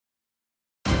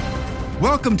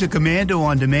Welcome to Commando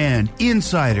on Demand,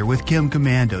 Insider with Kim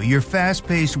Commando, your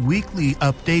fast-paced weekly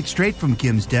update straight from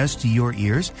Kim's desk to your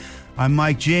ears. I'm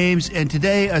Mike James, and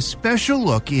today a special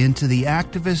look into the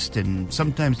activist and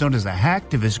sometimes known as the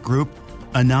hacktivist group,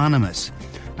 Anonymous.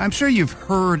 I'm sure you've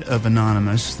heard of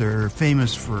Anonymous. They're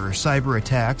famous for cyber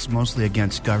attacks, mostly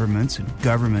against governments and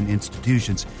government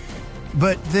institutions.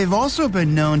 But they've also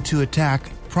been known to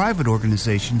attack private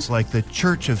organizations like the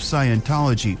Church of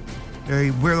Scientology.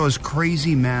 They wear those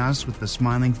crazy masks with the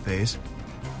smiling face,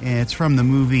 and it's from the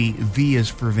movie V is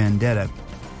for Vendetta.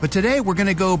 But today we're going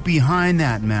to go behind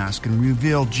that mask and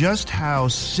reveal just how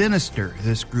sinister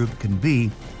this group can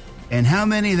be and how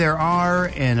many there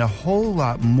are and a whole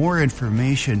lot more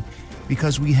information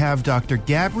because we have Dr.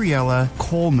 Gabriella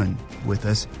Coleman with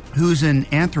us, who's an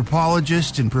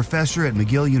anthropologist and professor at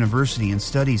McGill University and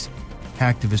studies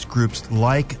hacktivist groups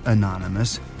like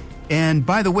Anonymous. And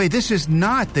by the way, this is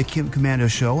not the Kim Commando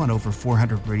Show on over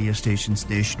 400 radio stations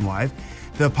nationwide.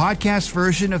 The podcast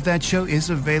version of that show is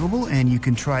available, and you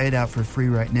can try it out for free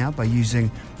right now by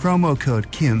using promo code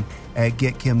Kim at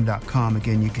getkim.com.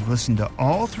 Again, you can listen to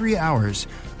all 3 hours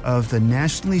of the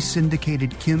nationally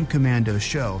syndicated Kim Commando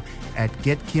Show at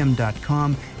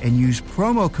getkim.com and use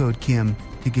promo code Kim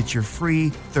to get your free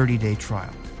 30-day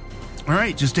trial. All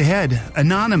right, just ahead,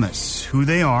 Anonymous, who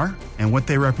they are and what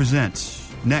they represent.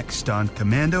 Next on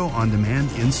Commando on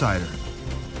Demand Insider.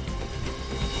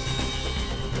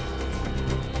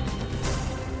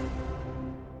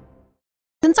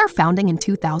 Since our founding in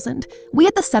 2000, we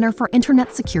at the Center for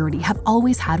Internet Security have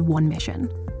always had one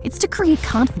mission. It's to create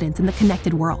confidence in the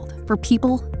connected world for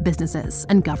people, businesses,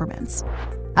 and governments.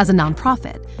 As a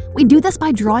nonprofit, we do this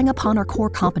by drawing upon our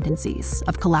core competencies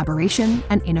of collaboration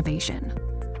and innovation.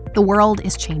 The world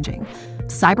is changing.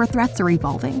 Cyber threats are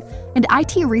evolving, and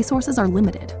IT resources are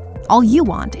limited. All you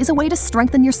want is a way to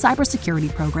strengthen your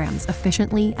cybersecurity programs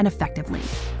efficiently and effectively.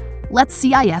 Let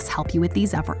CIS help you with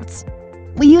these efforts.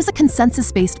 We use a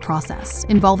consensus-based process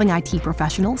involving IT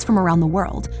professionals from around the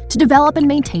world to develop and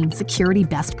maintain security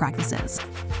best practices.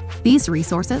 These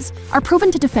resources are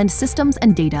proven to defend systems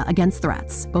and data against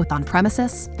threats, both on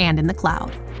premises and in the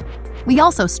cloud. We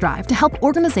also strive to help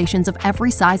organizations of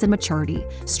every size and maturity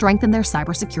strengthen their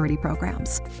cybersecurity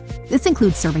programs. This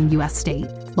includes serving U.S. state,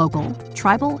 local,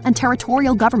 tribal, and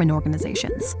territorial government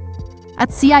organizations.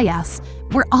 At CIS,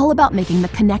 we're all about making the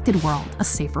connected world a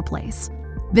safer place.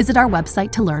 Visit our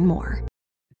website to learn more.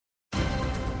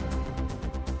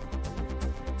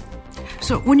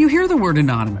 So when you hear the word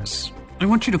anonymous, I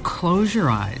want you to close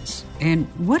your eyes. And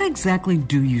what exactly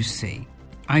do you see?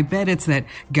 I bet it's that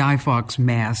Guy Fawkes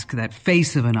mask, that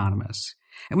face of Anonymous.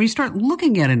 And when you start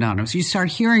looking at Anonymous, you start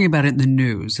hearing about it in the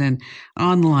news and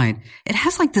online. It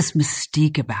has like this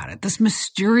mystique about it, this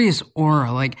mysterious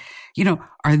aura. Like,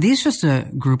 are these just a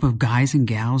group of guys and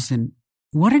gals? And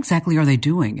what exactly are they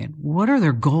doing? And what are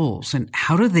their goals? And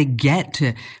how do they get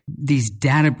to these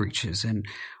data breaches? And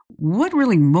what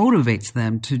really motivates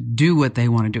them to do what they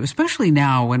want to do, especially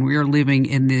now when we are living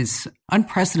in this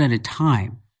unprecedented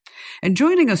time? And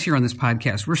joining us here on this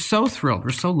podcast, we're so thrilled,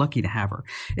 we're so lucky to have her,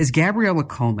 is Gabriella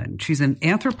Coleman. She's an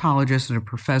anthropologist and a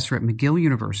professor at McGill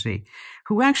University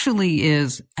who actually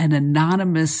is an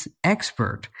anonymous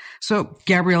expert. So,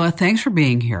 Gabriella, thanks for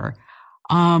being here.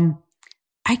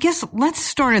 I guess let's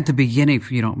start at the beginning,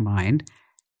 if you don't mind.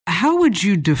 How would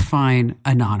you define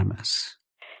anonymous?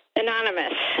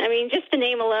 Anonymous. I mean, just the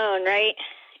name alone, right,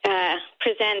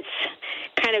 presents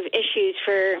kind of issues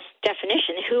for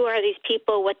definition. Who are these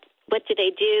people? What do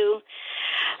they do?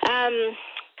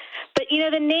 But,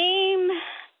 the name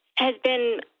has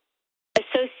been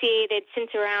associated since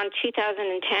around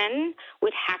 2010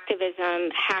 with hacktivism,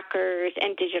 hackers,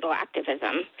 and digital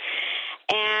activism.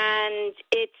 And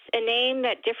it's a name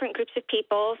that different groups of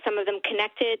people, some of them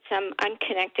connected, some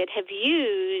unconnected, have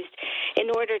used in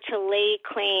order to lay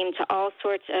claim to all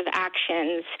sorts of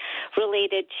actions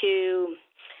related to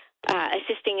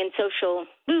assisting in social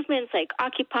movements like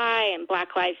Occupy and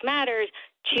Black Lives Matter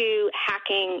to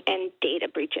hacking and data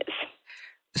breaches.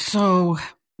 So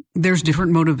there's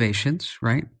different motivations,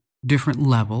 right? Different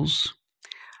levels.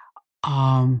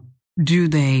 Do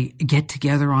they get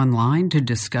together online to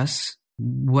discuss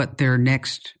what their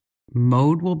next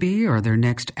mode will be or their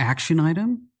next action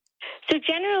item? So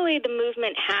generally the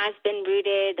movement has been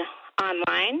rooted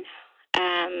online,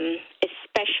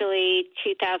 especially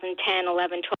 2010,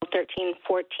 11, 12, 13,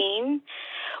 14,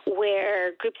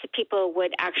 where groups of people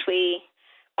would actually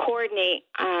coordinate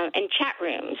in chat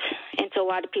rooms. And so a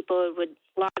lot of people would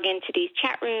log into these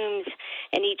chat rooms,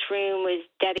 and each room was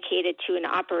dedicated to an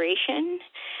operation.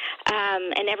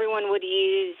 And everyone would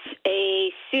use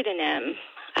a pseudonym.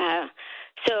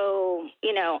 So,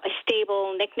 a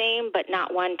stable nickname, but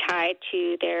not one tied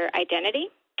to their identity.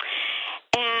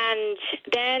 And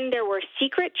then there were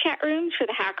secret chat rooms for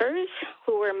the hackers,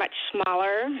 who were much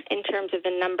smaller in terms of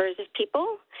the numbers of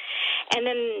people. And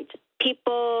then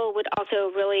people would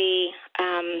also really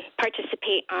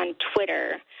participate on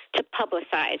Twitter to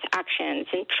publicize actions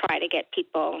and try to get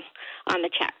people on the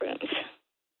chat rooms.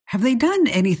 Have they done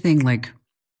anything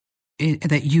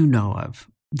that you know of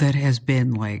that has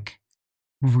been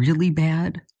really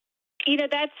bad?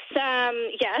 That's,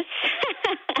 yes.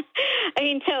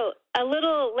 So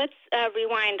let's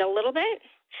rewind a little bit.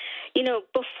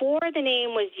 Before the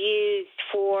name was used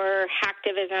for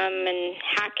hacktivism and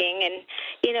hacking, and,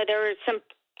 there were some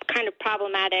kind of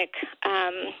problematic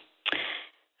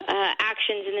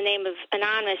actions in the name of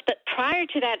Anonymous. But prior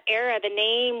to that era, the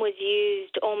name was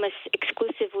used almost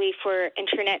exclusively for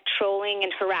internet trolling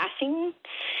and harassing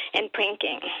and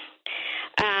pranking.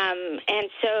 And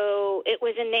so it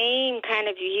was a name kind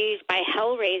of used by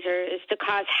hellraisers to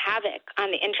cause havoc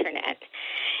on the internet.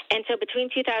 And so between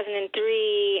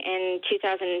 2003 and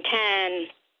 2010,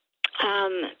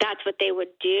 that's what they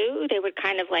would do. They would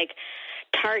kind of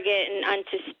target an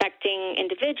unsuspecting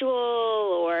individual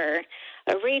or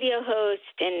a radio host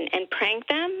and prank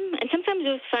them. And sometimes it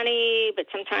was funny, but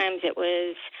sometimes it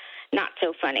was not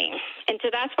so funny. And so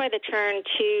that's why the turn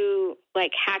to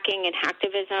hacking and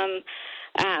hacktivism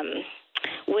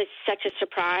was such a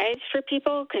surprise for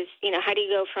people, because, how do you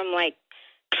go from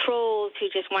trolls who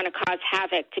just want to cause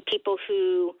havoc to people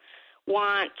who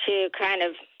want to kind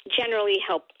of generally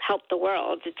help the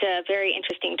world? It's a very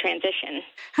interesting transition.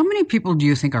 How many people do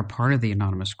you think are part of the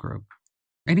Anonymous group?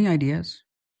 Any ideas?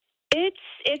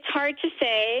 It's hard to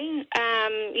say.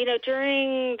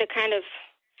 During the kind of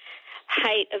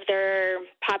height of their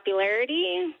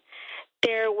popularity,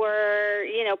 there were,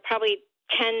 probably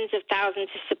tens of thousands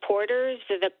of supporters,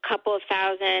 with a couple of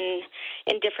thousand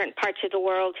in different parts of the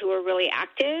world who were really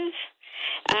active.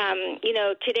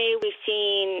 Today we've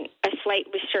seen a slight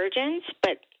resurgence,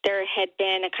 but there had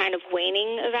been a kind of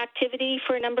waning of activity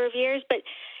for a number of years. But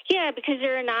yeah, because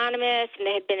they're anonymous and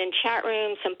they had been in chat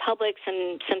rooms, some public,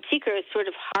 some secret, it's sort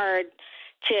of hard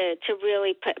to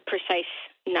really put a precise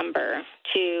number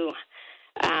to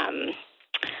the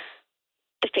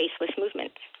faceless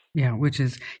movement. Yeah, which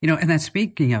is, and then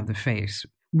speaking of the face,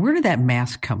 where did that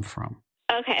mask come from?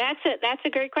 Okay, that's a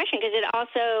great question, because it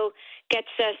also gets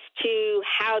us to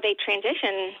how they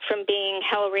transition from being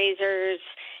hellraisers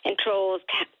and trolls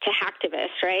to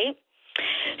hacktivists, right?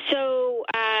 So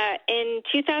in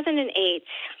 2008,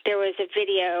 there was a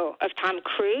video of Tom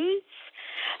Cruise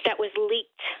that was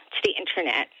leaked to the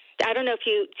internet. I don't know if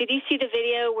did you see the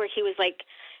video where he was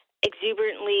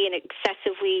exuberantly and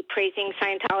excessively praising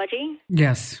Scientology?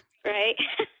 Yes. Right?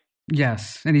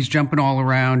 Yes, and he's jumping all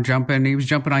around, he was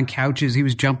jumping on couches, he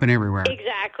was jumping everywhere.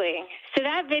 Exactly. So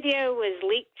that video was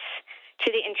leaked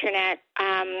to the internet.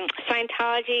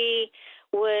 Scientology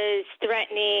was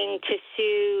threatening to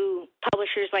sue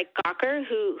publishers like Gawker,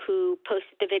 who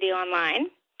posted the video online.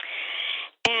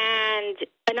 And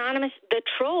the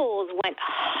trolls went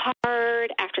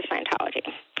hard after Scientology.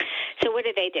 So what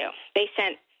did they do? They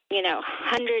sent,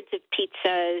 hundreds of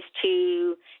pizzas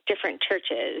to different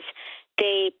churches.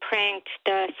 They pranked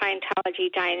the Scientology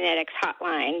Dianetics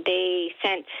hotline. They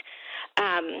sent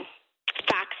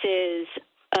faxes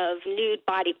of nude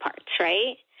body parts,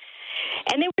 right?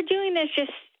 And they were doing this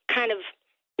just kind of,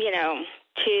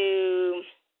 to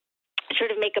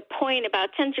sort of make a point about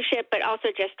censorship, but also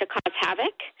just to cause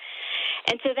havoc.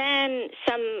 And so then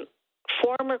some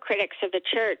former critics of the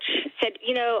church said,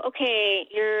 okay,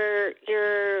 you're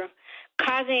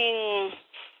causing,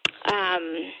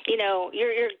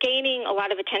 you're gaining a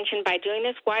lot of attention by doing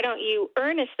this. Why don't you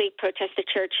earnestly protest the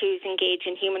church who's engaged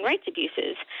in human rights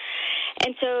abuses?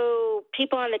 And so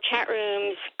people in the chat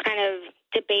rooms kind of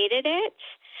debated it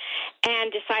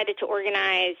and decided to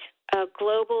organize a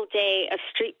global day of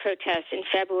street protests in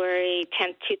February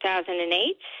 10th,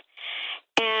 2008.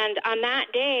 And on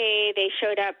that day, they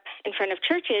showed up in front of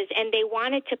churches, and they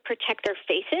wanted to protect their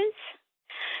faces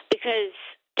because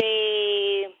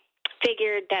they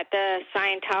figured that the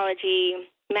Scientology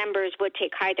members would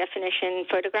take high-definition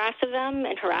photographs of them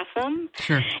and harass them.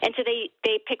 Sure. And so they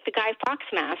picked the Guy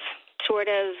Fawkes mask, sort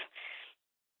of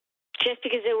just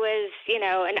because it was,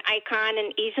 an icon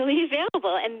and easily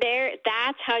available. And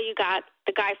that's how you got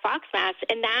the Guy Fawkes mask.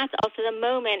 And that's also the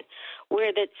moment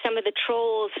where some of the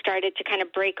trolls started to kind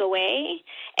of break away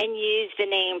and use the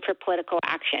name for political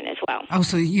action as well. Oh,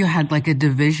 so you had a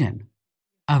division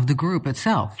of the group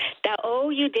itself.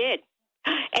 You did.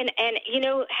 And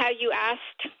how you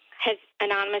asked, has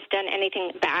Anonymous done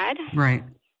anything bad? Right.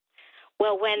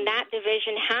 Well, when that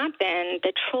division happened,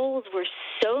 the trolls were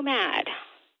so mad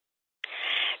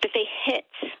that they hit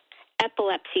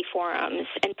epilepsy forums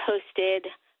and posted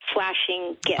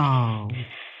flashing gifts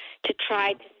to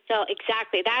try to sell.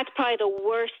 Exactly. That's probably the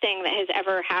worst thing that has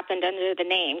ever happened under the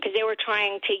name, because they were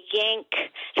trying to yank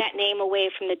that name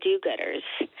away from the do-gooders.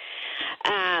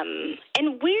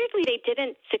 And weirdly, they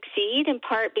didn't succeed, in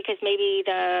part because maybe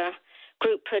the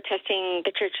group protesting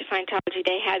the Church of Scientology,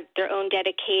 they had their own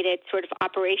dedicated sort of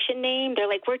operation name. They're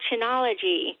like, we're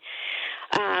Chinology.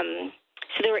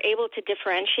 So they were able to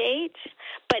differentiate.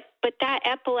 But that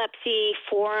epilepsy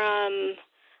forum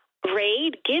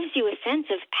raid gives you a sense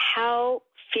of how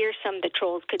fearsome the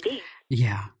trolls could be.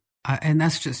 Yeah. And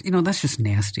that's just, that's just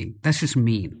nasty. That's just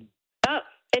mean. Oh,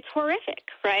 it's horrific,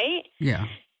 right? Yeah.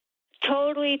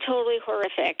 Totally, totally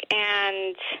horrific.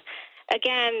 And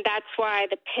again, that's why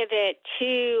the pivot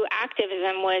to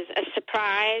activism was a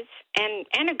surprise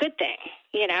and a good thing,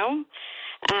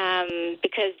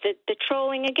 because the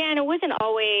trolling, again, it wasn't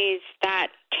always that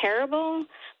terrible,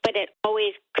 but it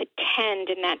always could tend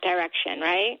in that direction,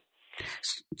 right?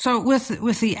 So with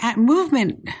the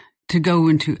movement to go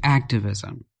into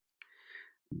activism,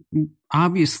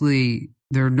 obviously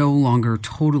they're no longer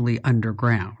totally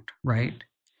underground, right?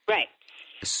 Right.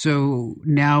 So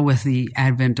now with the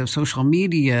advent of social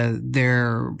media,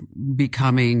 they're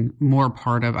becoming more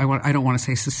part of, I don't want to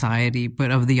say society,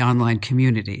 but of the online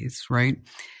communities, right?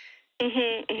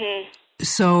 Mm-hmm, mm-hmm.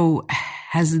 So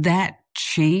has that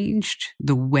changed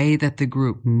the way that the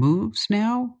group moves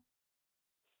now?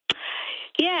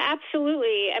 Yeah,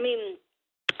 absolutely. I mean,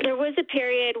 there was a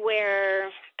period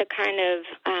where the kind of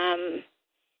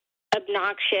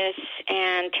obnoxious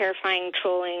and terrifying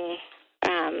trolling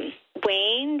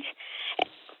waned,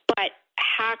 but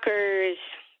hackers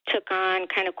took on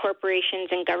kind of corporations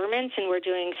and governments and were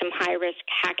doing some high-risk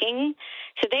hacking.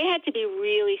 So they had to be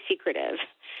really secretive.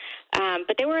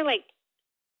 But they were like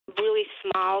really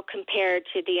small compared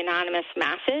to the anonymous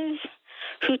masses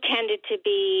who tended to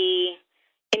be,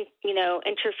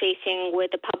 interfacing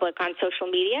with the public on social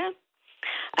media.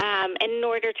 And in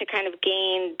order to kind of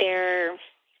gain their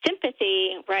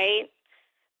sympathy, right,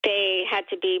 they had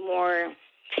to be more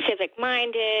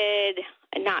civic-minded,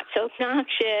 not so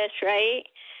obnoxious, right?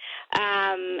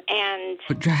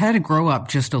 But you had to grow up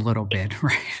just a little bit,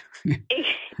 right?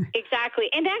 Exactly.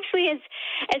 And actually,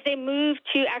 as they moved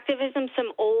to activism,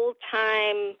 some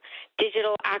old-time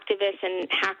digital activists and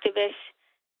hacktivists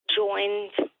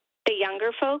joined the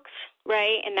younger folks,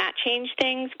 right? And that changed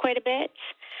things quite a bit.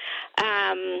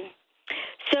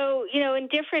 So, in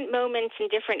different moments, in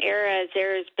different eras,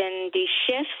 there's been these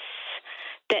shifts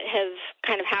that have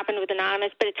kind of happened with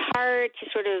Anonymous, but it's hard to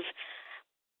sort of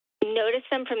notice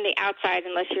them from the outside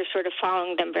unless you're sort of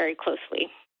following them very closely.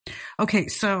 Okay,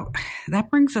 so that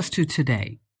brings us to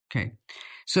today. Okay,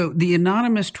 so the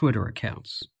anonymous Twitter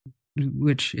accounts,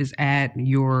 which is at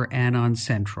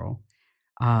YourAnonCentral,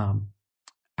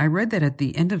 I read that at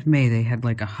the end of May, they had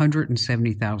like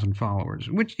 170,000 followers,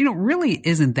 which, really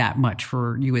isn't that much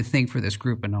you would think, for this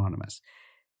group Anonymous.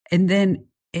 And then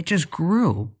it just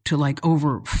grew to like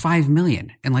over 5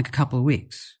 million in like a couple of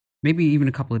weeks, maybe even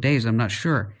a couple of days. I'm not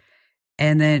sure.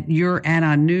 And then your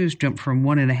Anon News jumped from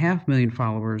 1.5 million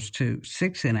followers to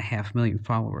 6.5 million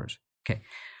followers. Okay.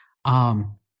 I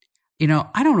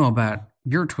don't know about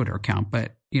your Twitter account,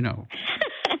 but,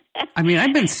 I mean,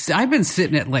 I've been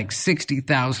sitting at like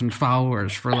 60,000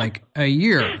 followers for like a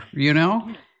year,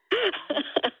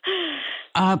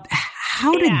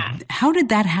 How did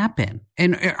that happen?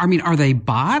 And I mean, are they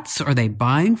bots? Are they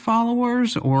buying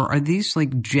followers? Or are these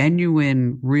like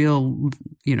genuine, real,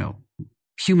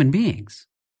 human beings?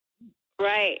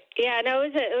 Right. Yeah, no,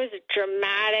 it was a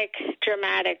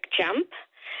dramatic jump.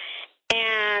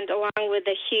 And along with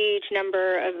a huge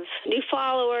number of new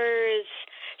followers,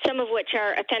 some of which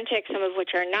are authentic, some of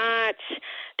which are not.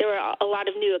 There were a lot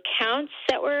of new accounts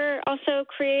that were also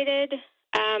created.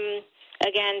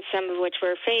 Again, some of which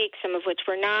were fake, some of which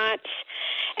were not.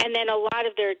 And then a lot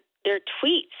of their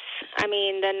tweets. I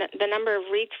mean, the number of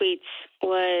retweets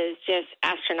was just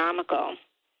astronomical.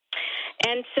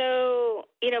 And so,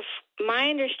 my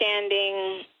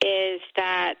understanding is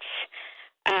that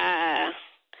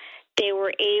they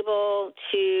were able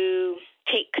to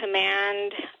take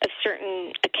command of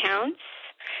certain accounts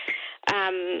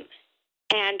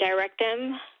and direct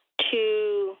them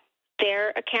to their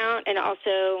account and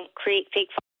also create fake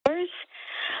followers.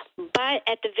 But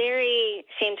at the very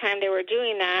same time they were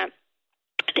doing that,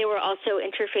 they were also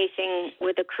interfacing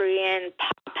with the Korean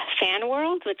pop fan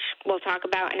world, which we'll talk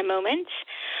about in a moment.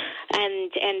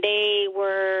 And they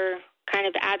were kind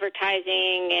of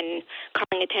advertising and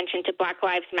calling attention to Black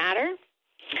Lives Matter.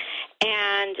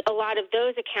 And a lot of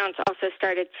those accounts also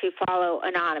started to follow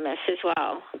Anonymous as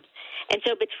well. And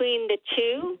so between the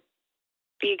two,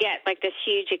 you get like this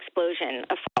huge explosion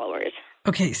of followers.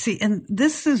 Okay, see, and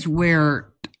this is where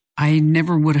I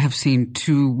never would have seen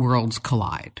two worlds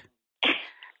collide.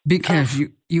 Because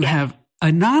you have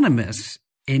Anonymous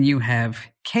and you have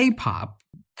K-pop,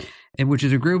 which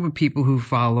is a group of people who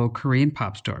follow Korean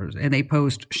pop stars, and they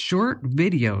post short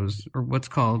videos or what's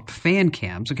called fan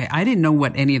cams. Okay, I didn't know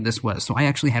what any of this was, so I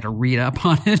actually had to read up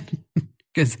on it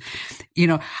because,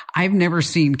 I've never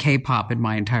seen K-pop in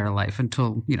my entire life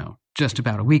until, just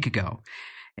about a week ago.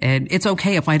 And it's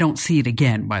okay if I don't see it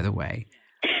again, by the way.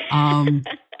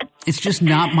 It's just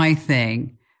not my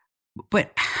thing.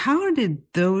 But how did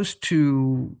those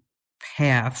two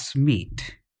paths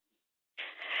meet?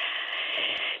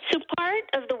 So part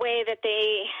of the way that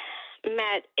they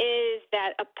met is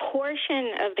that a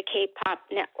portion of the K-pop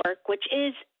network, which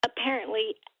is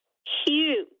apparently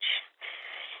huge,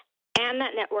 and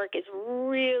that network is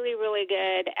really, really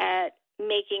good at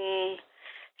making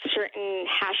certain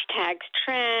hashtags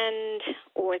trend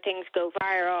or things go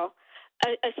viral.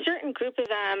 A certain group of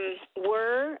them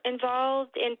were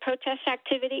involved in protest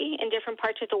activity in different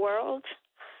parts of the world.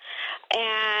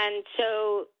 And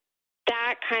so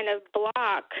that kind of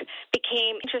block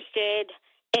became interested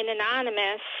in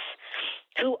Anonymous,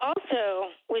 who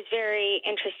also was very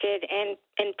interested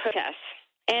in protests.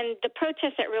 And the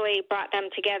protests that really brought them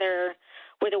together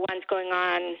were the ones going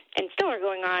on and still are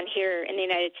going on here in the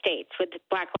United States with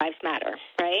Black Lives Matter,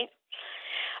 right?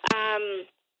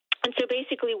 And so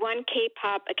basically one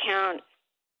K-pop account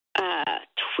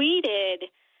tweeted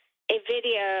a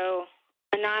video,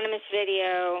 anonymous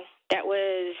video, that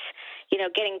was,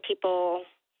 getting people,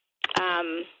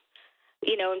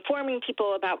 informing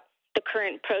people about the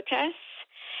current protests.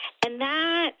 And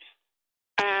that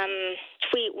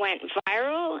tweet went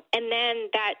viral. And then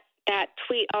that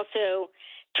tweet also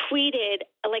tweeted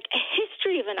like a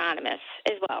history of Anonymous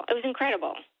as well. It was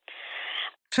incredible.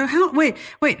 So how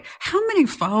many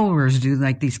followers do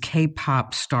these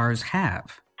K-pop stars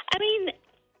have? I mean,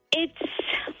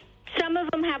 some of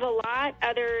them have a lot,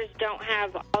 others don't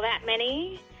have all that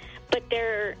many, but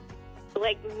they're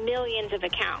like millions of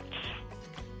accounts.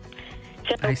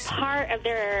 So part of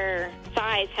their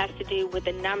size has to do with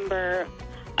the number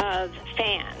of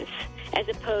fans as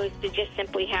opposed to just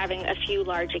simply having a few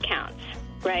large accounts.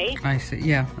 Right? I see.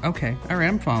 Yeah. Okay. All right.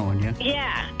 I'm following you.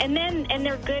 Yeah. And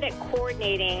they're good at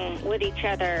coordinating with each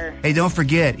other. Hey, don't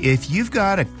forget, if you've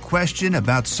got a question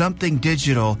about something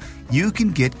digital, you can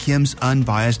get Kim's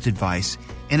unbiased advice.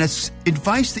 And it's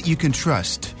advice that you can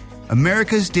trust.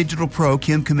 America's Digital Pro,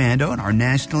 Kim Komando, and our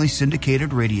nationally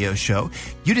syndicated radio show.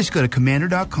 You just go to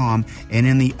komando.com and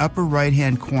in the upper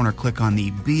right-hand corner, click on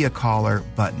the Be a Caller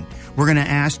button. We're going to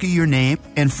ask you your name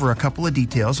and for a couple of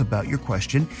details about your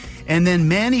question. And then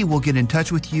Manny will get in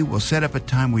touch with you. We'll set up a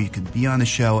time where you can be on the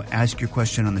show, ask your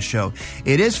question on the show.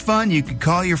 It is fun. You can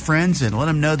call your friends and let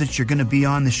them know that you're going to be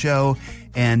on the show.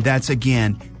 And that's,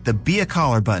 again, the Be a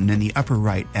Caller button in the upper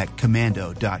right at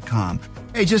komando.com.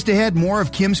 Hey, just ahead, more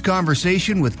of Kim's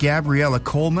conversation with Gabriella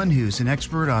Coleman, who's an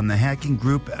expert on the hacking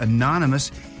group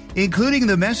Anonymous, including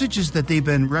the messages that they've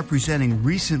been representing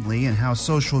recently and how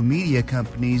social media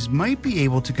companies might be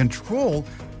able to control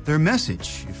their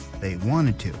message if they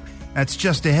wanted to. That's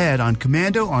just ahead on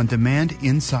Komando On Demand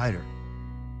Insider.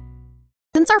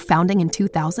 Since our founding in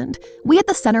 2000, we at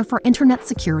the Center for Internet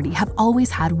Security have always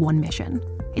had one mission.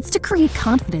 It's to create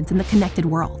confidence in the connected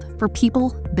world for people,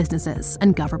 businesses,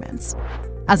 and governments.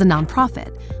 As a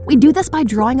nonprofit, we do this by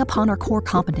drawing upon our core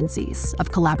competencies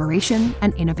of collaboration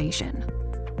and innovation.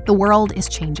 The world is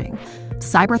changing,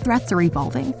 cyber threats are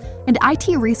evolving, and IT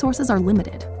resources are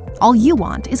limited. All you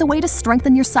want is a way to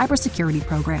strengthen your cybersecurity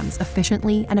programs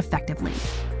efficiently and effectively.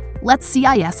 Let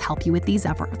CIS help you with these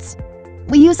efforts.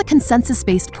 We use a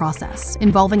consensus-based process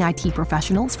involving IT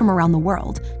professionals from around the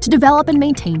world to develop and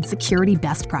maintain security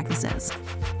best practices.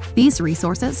 These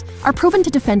resources are proven to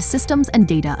defend systems and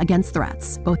data against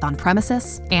threats, both on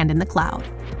premises and in the cloud.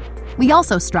 We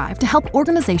also strive to help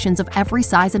organizations of every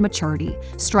size and maturity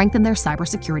strengthen their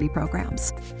cybersecurity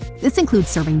programs. This includes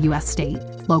serving U.S. state,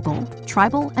 local,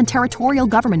 tribal, and territorial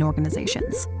government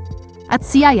organizations. At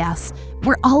CIS,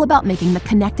 we're all about making the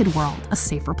connected world a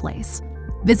safer place.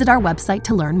 Visit our website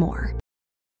to learn more.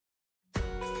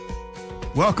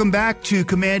 Welcome back to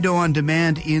Komando On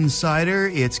Demand Insider.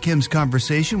 It's Kim's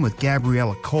conversation with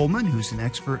Gabriella Coleman, who's an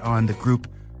expert on the group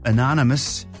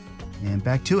Anonymous. And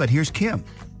back to it. Here's Kim.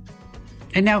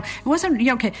 And now, it wasn't,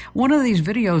 okay, one of these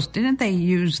videos, didn't they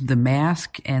use the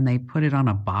mask and they put it on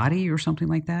a body or something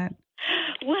like that?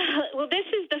 Well, this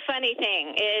is the fun funny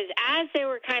thing is, as they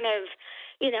were kind of,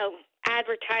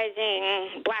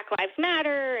 advertising Black Lives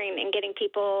Matter and getting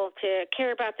people to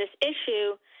care about this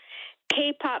issue,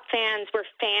 K-pop fans were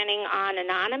fanning on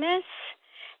Anonymous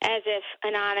as if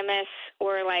Anonymous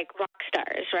were like rock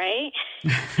stars, right?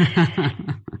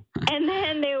 And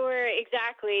then they were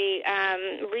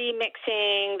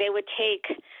remixing. They would take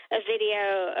a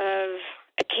video of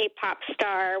a K-pop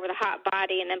star with a hot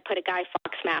body and then put a Guy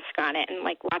Fawkes mask on it and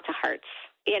like lots of hearts,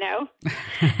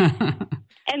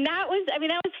 And that was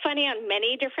funny on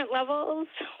many different levels.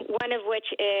 One of which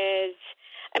is,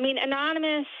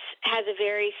 Anonymous has a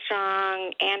very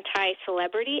strong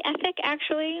anti-celebrity ethic,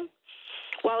 actually.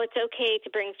 While it's okay to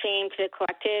bring fame to the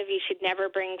collective, you should never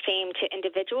bring fame to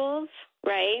individuals,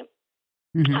 right?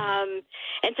 Mm-hmm.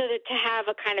 And so to have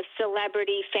a kind of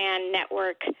celebrity fan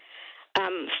network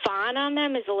fawn on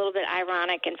them is a little bit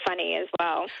ironic and funny as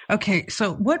well. Okay,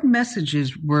 so what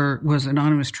messages was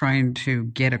Anonymous trying to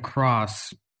get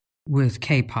across with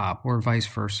K-pop or vice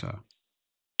versa?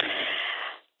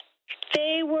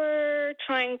 They were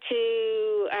trying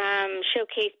to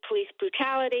showcase police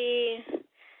brutality.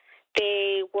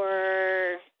 They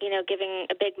were, giving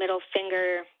a big middle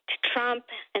finger to Trump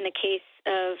in the case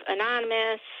of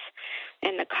Anonymous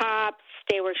and the cops.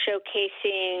 They were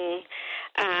showcasing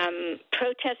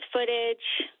protest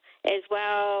footage as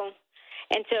well.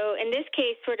 And so in this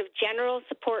case, sort of general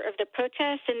support of the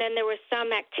protests, and then there was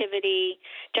some activity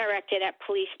directed at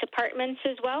police departments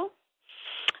as well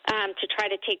to try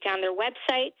to take down their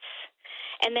websites.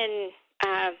 And then,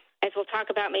 as we'll talk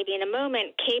about maybe in a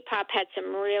moment, K-pop had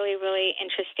some really, really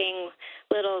interesting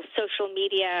little social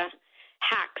media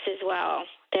hacks as well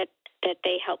that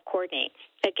they helped coordinate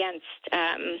against,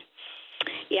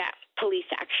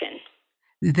 police action.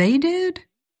 They did?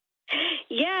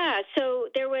 Yeah. So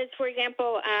there was, for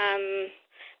example,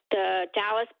 the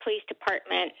Dallas Police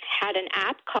Department had an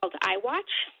app called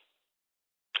iWatch,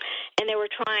 and they were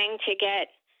trying to get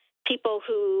people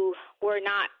who were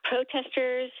not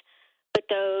protesters, but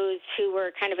those who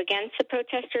were kind of against the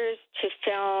protesters to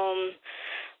film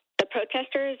the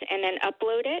protesters and then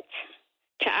upload it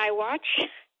to iWatch.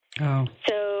 Oh.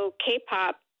 So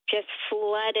K-pop just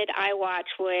flooded iWatch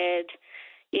with,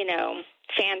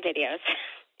 fan videos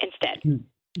instead.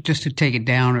 Just to take it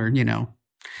down or,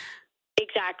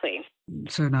 Exactly.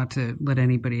 So not to let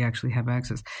anybody actually have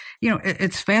access.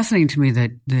 It's fascinating to me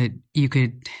that you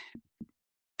could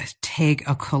take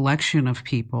a collection of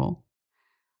people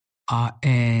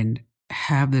and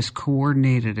have this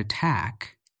coordinated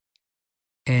attack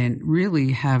and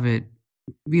really have it,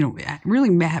 really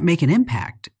make an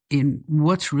impact in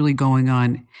what's really going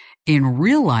on in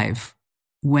real life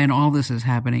when all this is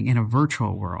happening in a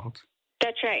virtual world.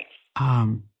 That's right.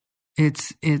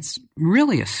 It's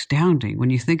really astounding when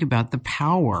you think about the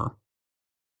power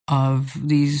of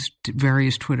these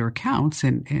various Twitter accounts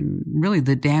and really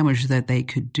the damage that they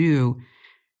could do,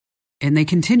 and they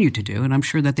continue to do, and I'm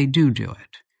sure that they do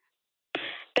it.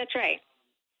 That's right.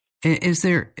 Is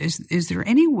there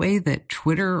any way that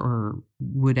Twitter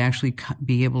would actually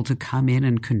be able to come in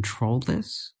and control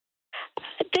this?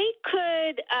 They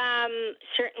could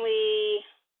certainly,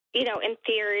 in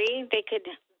theory, they could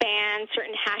ban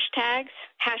certain hashtags.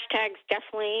 Hashtags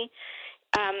definitely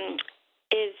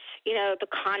is, the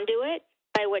conduit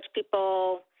by which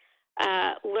people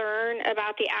learn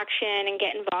about the action and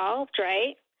get involved,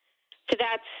 right? So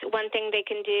that's one thing they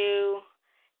can do.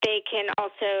 They can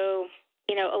also,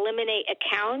 eliminate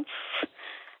accounts,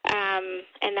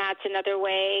 and that's another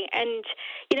way. And,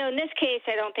 in this case,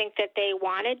 I don't think that they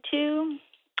wanted to.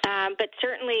 But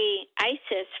certainly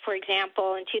ISIS, for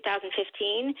example, in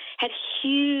 2015 had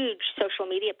huge social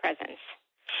media presence.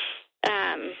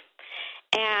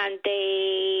 And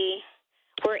they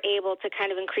were able to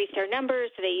kind of increase their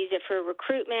numbers. So they use it for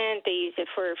recruitment. They use it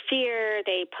for fear.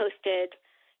 They posted,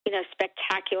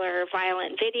 spectacular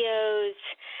violent videos.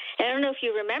 And I don't know if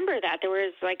you remember that. There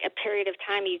was like a period of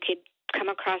time you could come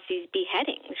across these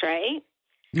beheadings, right?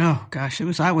 Oh, gosh.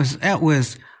 That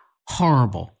was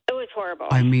horrible. It was horrible.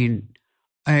 I mean,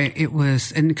 it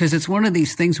was, and because it's one of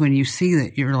these things when you see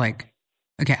that, you're like,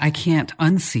 okay, I can't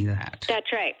unsee that.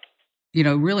 That's right.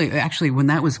 Really, actually, when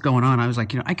that was going on, I was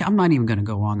like, I'm not even going to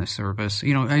go on the service.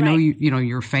 I know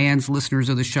you're fans, listeners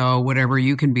of the show, whatever,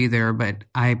 you can be there, but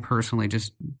I personally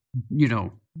just,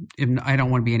 I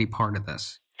don't want to be any part of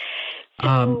this.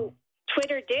 So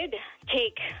Twitter did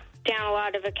take down a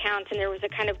lot of accounts, and there was a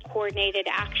kind of coordinated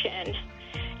action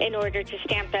in order to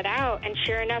stamp that out. And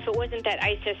sure enough, it wasn't that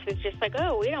ISIS was just like,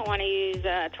 oh, we don't want to use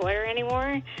Twitter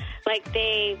anymore. Like,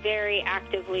 they very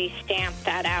actively stamped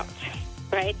that out,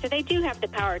 right? So they do have the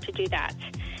power to do that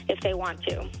if they want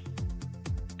to.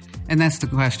 And that's the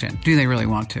question. Do they really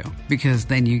want to? Because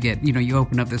then you get, you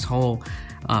open up this whole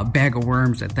bag of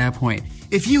worms at that point.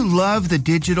 If you love the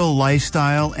digital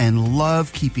lifestyle and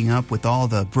love keeping up with all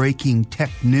the breaking tech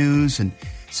news and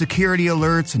security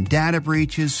alerts and data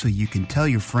breaches so you can tell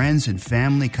your friends and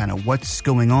family kind of what's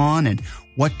going on and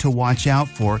what to watch out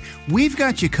for, we've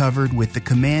got you covered with the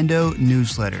Komando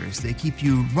newsletters. They keep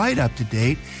you right up to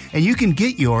date, and you can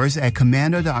get yours at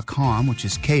komando.com, which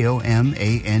is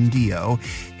Komando.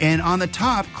 And on the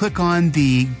top, click on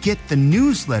the Get the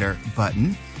Newsletter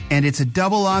button, and it's a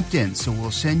double opt-in. So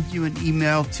we'll send you an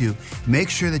email to make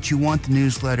sure that you want the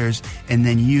newsletters, and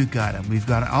then you got them. We've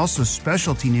got also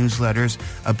specialty newsletters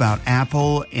about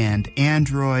Apple and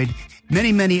Android,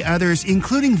 many, many others,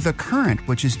 including The Current,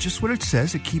 which is just what it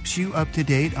says. It keeps you up to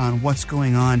date on what's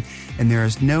going on, and there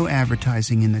is no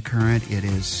advertising in The Current. It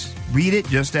is read it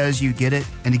just as you get it.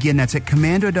 And again, that's at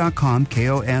komando.com,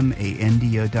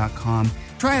 Komando.com.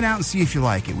 Try it out and see if you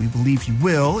like it. We believe you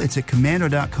will. It's at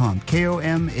komando.com,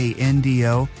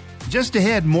 Komando. Just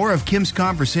ahead, more of Kim's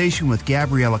conversation with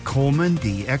Gabriella Coleman,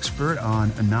 the expert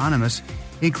on Anonymous,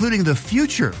 including the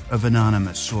future of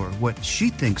Anonymous, or what she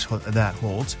thinks that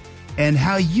holds, and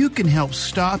how you can help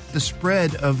stop the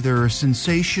spread of their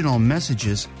sensational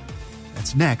messages.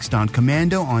 That's next on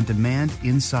Komando On Demand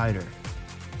Insider.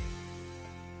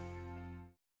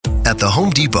 At the Home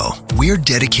Depot, we're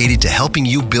dedicated to helping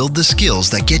you build the skills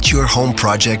that get your home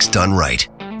projects done right.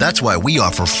 That's why we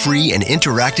offer free and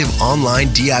interactive online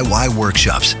DIY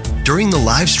workshops. During the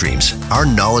live streams, our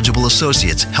knowledgeable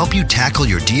associates help you tackle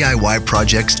your DIY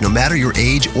projects no matter your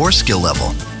age or skill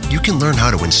level. You can learn how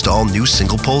to install new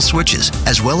single-pole switches,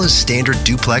 as well as standard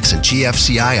duplex and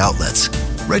GFCI outlets.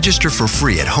 Register for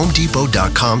free at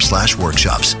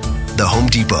homedepot.com/workshops. The Home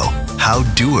Depot, how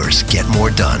doers get more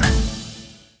done.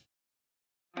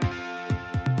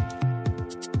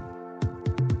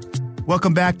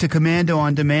 Welcome back to Komando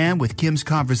On Demand with Kim's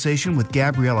conversation with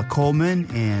Gabriella Coleman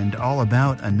and all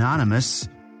about Anonymous.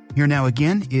 Here now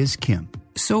again is Kim.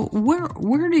 So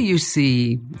where do you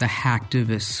see the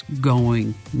hacktivists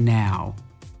going now?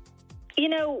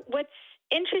 What's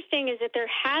interesting is that there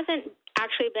hasn't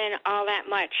actually been all that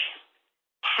much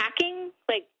hacking,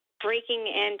 like breaking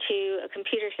into a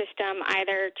computer system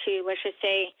either to, let's just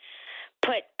say,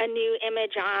 put a new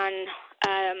image on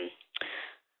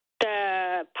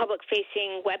the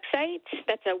public-facing website.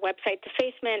 That's a website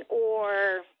defacement,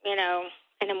 or, in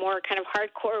a more kind of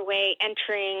hardcore way,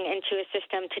 entering into a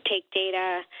system to take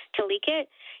data to leak it.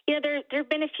 There have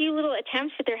been a few little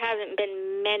attempts, but there haven't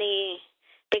been many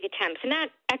big attempts. And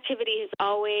that activity has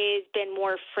always been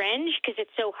more fringe because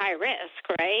it's so high risk,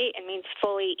 right? I mean, it's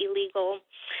fully illegal.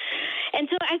 And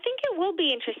so I think it will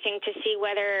be interesting to see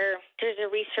whether there's a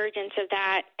resurgence of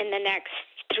that in the next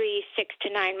 3, 6 to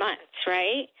 9 months,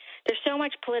 right? There's so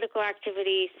much political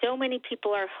activity. So many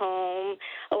people are home.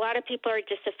 A lot of people are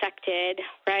disaffected,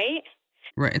 right?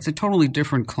 Right. It's a totally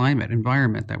different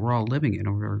environment that we're all living in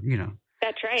over,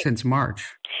 That's right. Since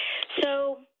March.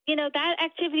 So, that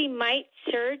activity might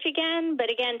surge again,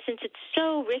 but again, since it's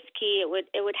so risky, it would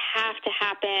have to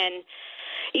happen.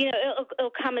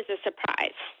 It'll come as a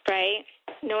surprise, right?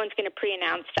 No one's going to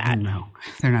pre-announce that. No,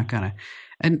 they're not going to.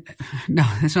 And no,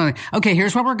 it's not. Okay,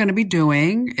 here's what we're going to be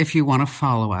doing if you want to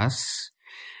follow us.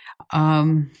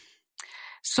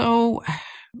 So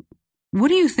what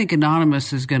do you think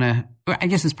Anonymous is going to, I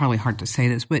guess it's probably hard to say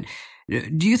this, but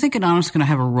do you think Anonymous is going to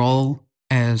have a role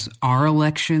as our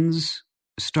elections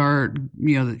start,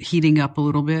 heating up a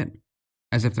little bit,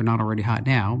 as if they're not already hot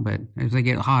now, but as they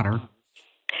get hotter?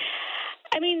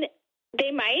 I mean,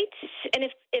 they might, and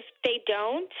if they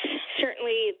don't,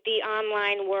 certainly the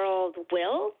online world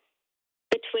will,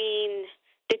 between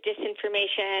the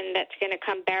disinformation that's going to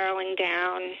come barreling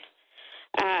down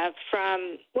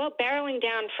from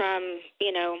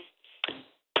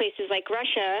places like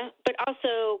Russia, but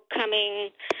also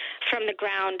coming from the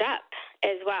ground up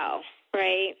as well,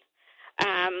 right?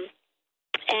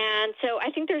 And so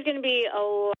I think there's going to be a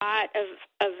lot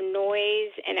of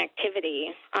noise and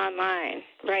activity online,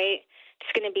 right?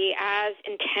 It's going to be as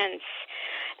intense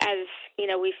as,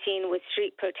 we've seen with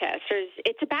street protesters.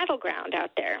 It's a battleground out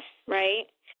there, right?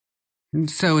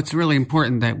 So it's really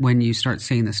important that when you start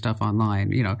seeing this stuff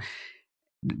online,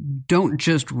 don't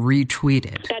just retweet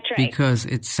it. That's right. Because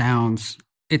it sounds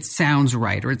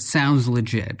right, or it sounds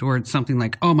legit, or it's something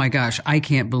like, oh my gosh, I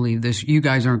can't believe this. You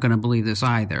guys aren't going to believe this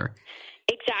either.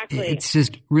 Exactly. It's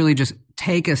just really just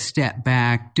take a step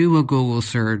back, do a Google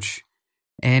search,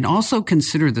 and also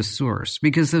consider the source.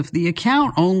 Because if the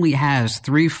account only has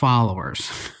 3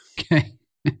 followers, okay,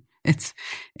 it's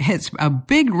a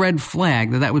big red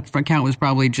flag that account was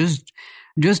probably just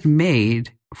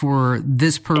made for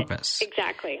this purpose.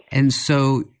 Exactly. And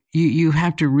so you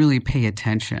have to really pay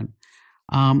attention.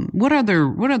 What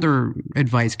other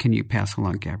advice can you pass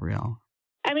along, Gabrielle?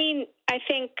 I mean, I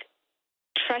think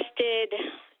trusted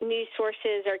news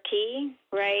sources are key,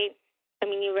 right? I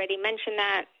mean, you already mentioned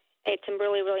that. It's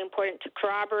really, really important to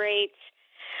corroborate.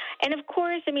 And of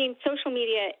course, I mean, social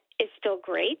media is still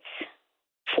great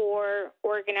for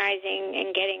organizing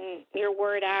and getting your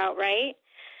word out, right?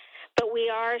 But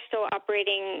we are still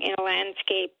operating in a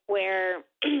landscape where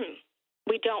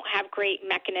we don't have great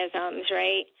mechanisms,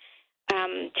 right,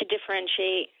 to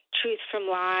differentiate truth from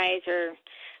lies or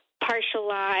partial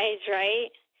lies, right?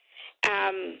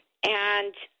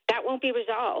 And that won't be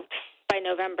resolved by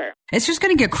November. It's just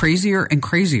going to get crazier and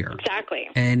crazier. Exactly.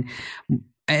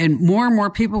 And more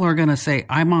people are going to say,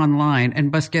 I'm online.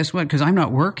 And but guess what? Because I'm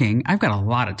not working, I've got a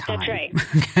lot of time. That's right.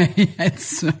 Okay?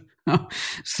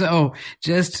 So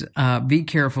just be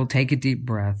careful. Take a deep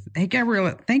breath. Hey,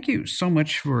 Gabriella, thank you so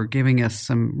much for giving us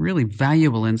some really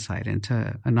valuable insight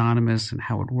into Anonymous and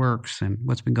how it works and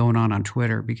what's been going on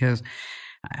Twitter, because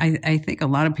I think a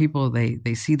lot of people,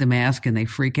 they see the mask and they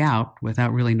freak out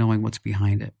without really knowing what's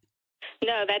behind it.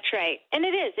 No, that's right. And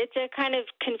it is. It's a kind of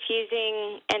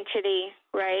confusing entity,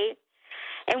 right?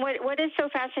 And what is so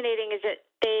fascinating is that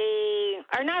they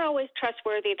are not always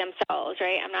trustworthy themselves,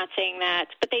 right? I'm not saying that.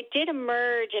 But they did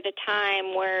emerge at a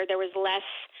time where there was less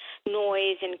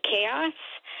noise and chaos.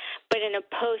 But in a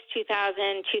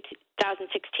post-2000,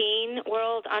 2016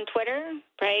 world on Twitter,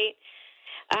 right,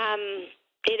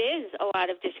 it is a lot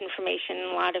of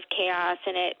disinformation, a lot of chaos,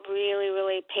 and it really,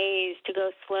 really pays to go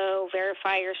slow,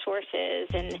 verify your sources,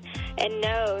 and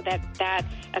know that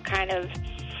that's a kind of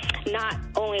not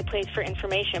only a place for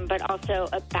information, but also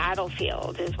a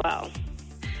battlefield as well.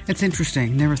 It's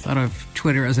interesting. Never thought of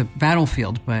Twitter as a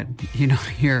battlefield, but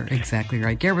you're exactly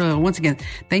right. Gabriella, once again,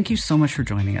 thank you so much for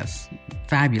joining us.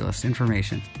 Fabulous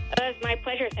information. It was my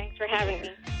pleasure. Thanks for having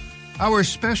me. Our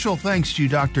special thanks to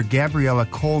Dr. Gabriella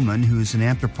Coleman, who is an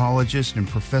anthropologist and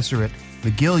professor at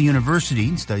McGill University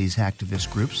and studies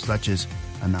hacktivist groups such as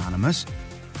Anonymous.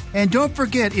 And don't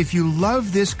forget, if you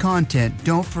love this content,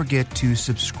 don't forget to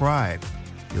subscribe.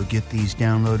 You'll get these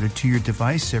downloaded to your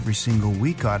device every single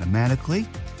week automatically.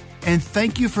 And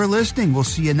thank you for listening. We'll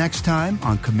see you next time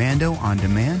on Komando On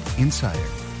Demand Insider.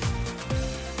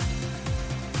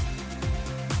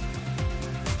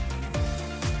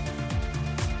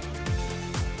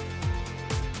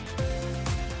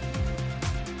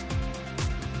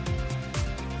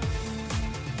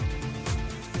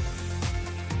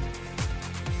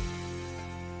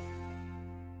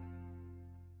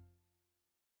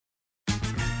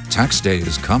 Tax day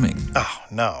is coming. Oh,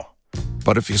 no.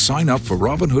 But if you sign up for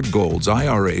Robinhood Gold's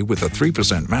IRA with a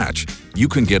 3% match, you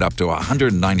can get up to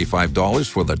 $195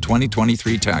 for the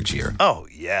 2023 tax year. Oh,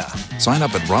 yeah. Sign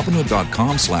up at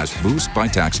Robinhood.com/boost by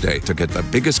tax day to get the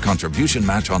biggest contribution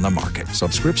match on the market.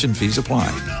 Subscription fees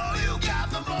apply.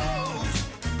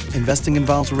 Investing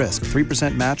involves risk.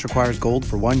 3% match requires gold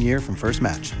for 1 year from first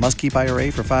match. Must keep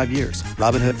IRA for 5 years.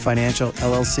 Robinhood Financial,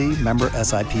 LLC, member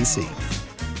SIPC.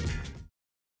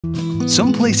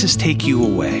 Some places take you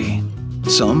away.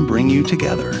 Some bring you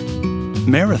together.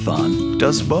 Marathon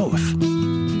does both.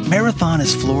 Marathon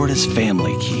is Florida's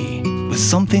family key, with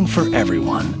something for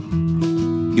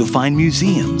everyone. You'll find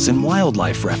museums and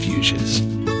wildlife refuges,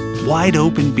 wide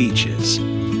open beaches,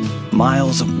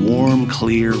 miles of warm,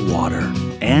 clear water,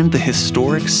 and the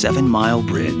historic 7-mile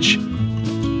bridge.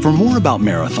 For more about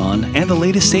Marathon and the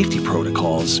latest safety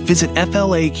protocols, visit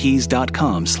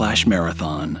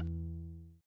flakeys.com/marathon.